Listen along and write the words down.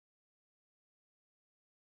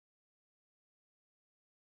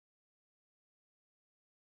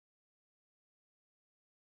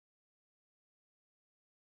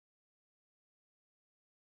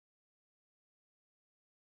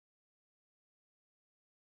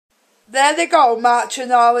There they go,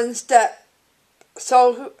 marching all in step,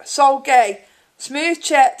 so gay, smooth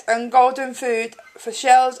checked and golden food for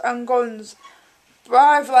shells and guns.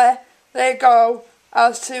 Bravely they go,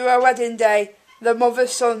 as to a wedding day, the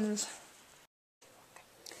mother's sons.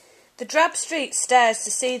 The drab street stares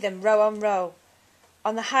to see them row on row,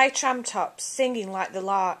 on the high tram tops, singing like the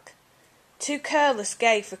lark. Too careless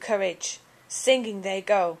gay for courage, singing they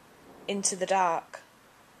go into the dark.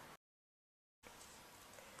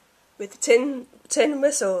 With tin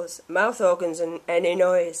whistles, mouth organs and any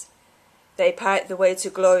noise, they pipe the way to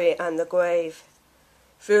glory and the grave.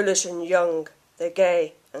 Foolish and young, the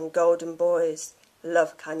gay and golden boys,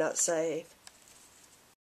 love cannot save.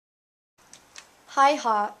 High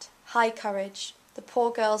heart, high courage, the poor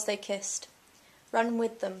girls they kissed. Run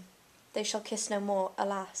with them, they shall kiss no more,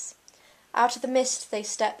 alas. Out of the mist they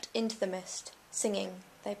stepped into the mist, singing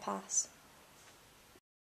they pass.